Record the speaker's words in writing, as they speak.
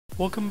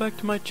Welcome back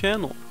to my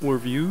channel, where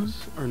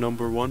views are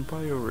 #1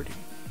 priority.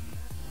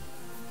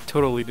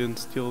 Totally didn't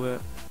steal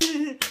that.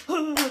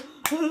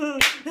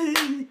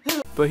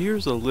 But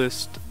here's a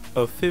list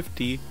of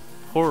 50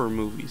 horror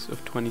movies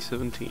of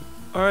 2017.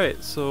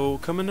 Alright, so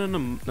coming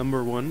in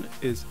 #1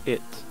 is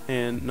It,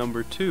 and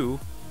 #2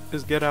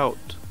 is Get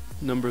Out.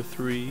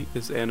 #3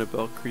 is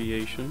Annabelle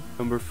Creation.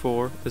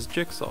 #4 is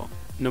Jigsaw.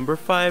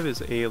 #5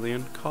 is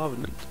Alien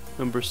Covenant.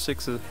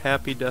 #6 is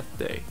Happy Death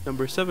Day.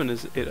 #7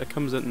 is It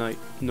Comes at Night.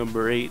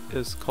 #8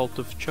 is Cult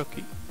of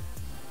Chucky.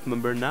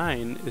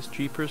 #9 is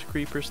Jeepers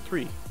Creepers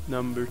 3.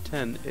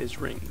 #10 is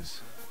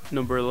Rings.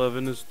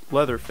 #11 is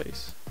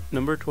Leatherface.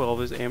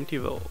 #12 is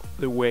Amityville: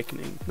 The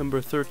Awakening.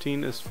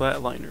 #13 is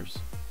Flatliners.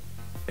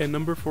 And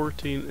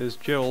 #14 is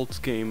Gerald's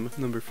Game.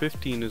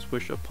 #15 is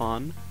Wish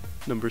Upon.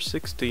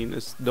 #16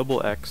 is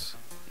Double X.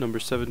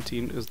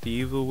 #17 is The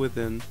Evil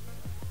Within.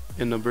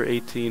 And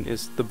 #18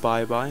 is The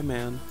Bye Bye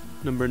Man.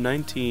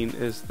 #19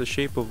 is The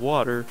Shape of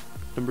Water.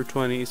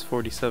 #20 is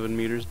 47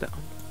 Meters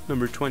Down.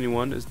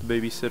 #21 is The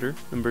Babysitter.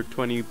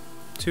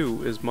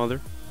 #22 is Mother.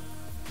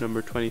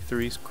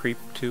 #23 is Creep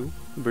 2.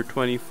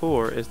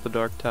 #24 is The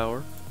Dark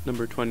Tower.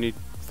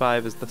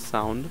 #25 is The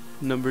Sound.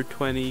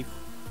 #25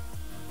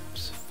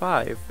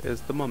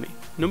 is The Mummy.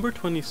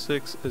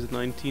 #26 is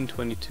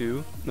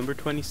 1922.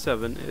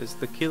 #27 is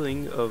The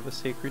Killing of a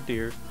Sacred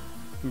Deer.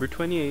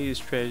 #28 is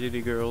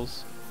Tragedy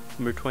Girls.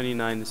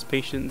 #29 is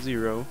Patient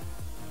Zero.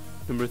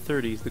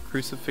 #30 is The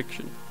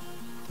Crucifixion.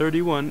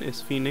 31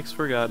 is Phoenix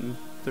Forgotten.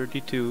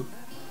 32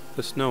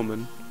 The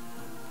Snowman.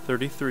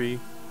 33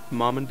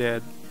 Mom and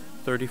Dad.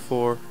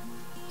 34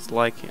 is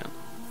Lycan.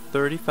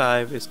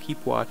 35 is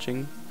Keep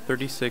Watching.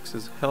 36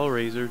 is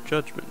Hellraiser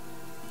Judgment.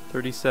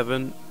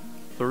 37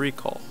 The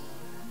Recall.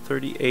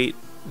 38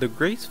 The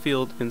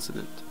Gracefield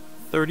Incident.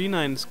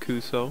 39 is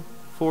Kuso.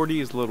 40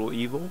 is Little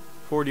Evil.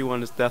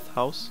 41 is Death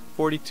House.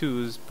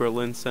 42 is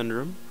Berlin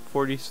Syndrome.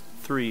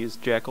 43 is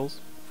Jackals.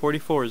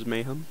 44 is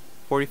Mayhem.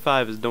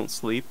 45 is Don't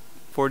Sleep.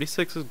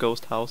 46 is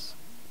Ghost House.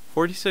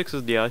 46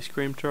 is The Ice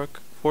Cream Truck.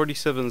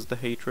 47 is The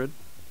Hatred.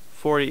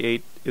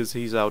 48 is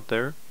He's Out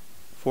There.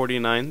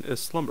 49 is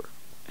Slumber.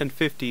 And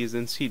 50 is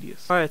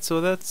Insidious. Alright, so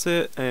that's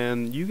it,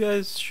 and you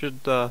guys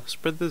should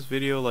spread this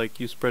video like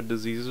you spread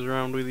diseases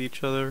around with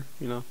each other,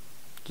 you know,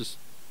 just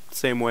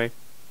same way.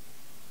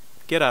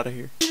 Get out of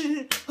here.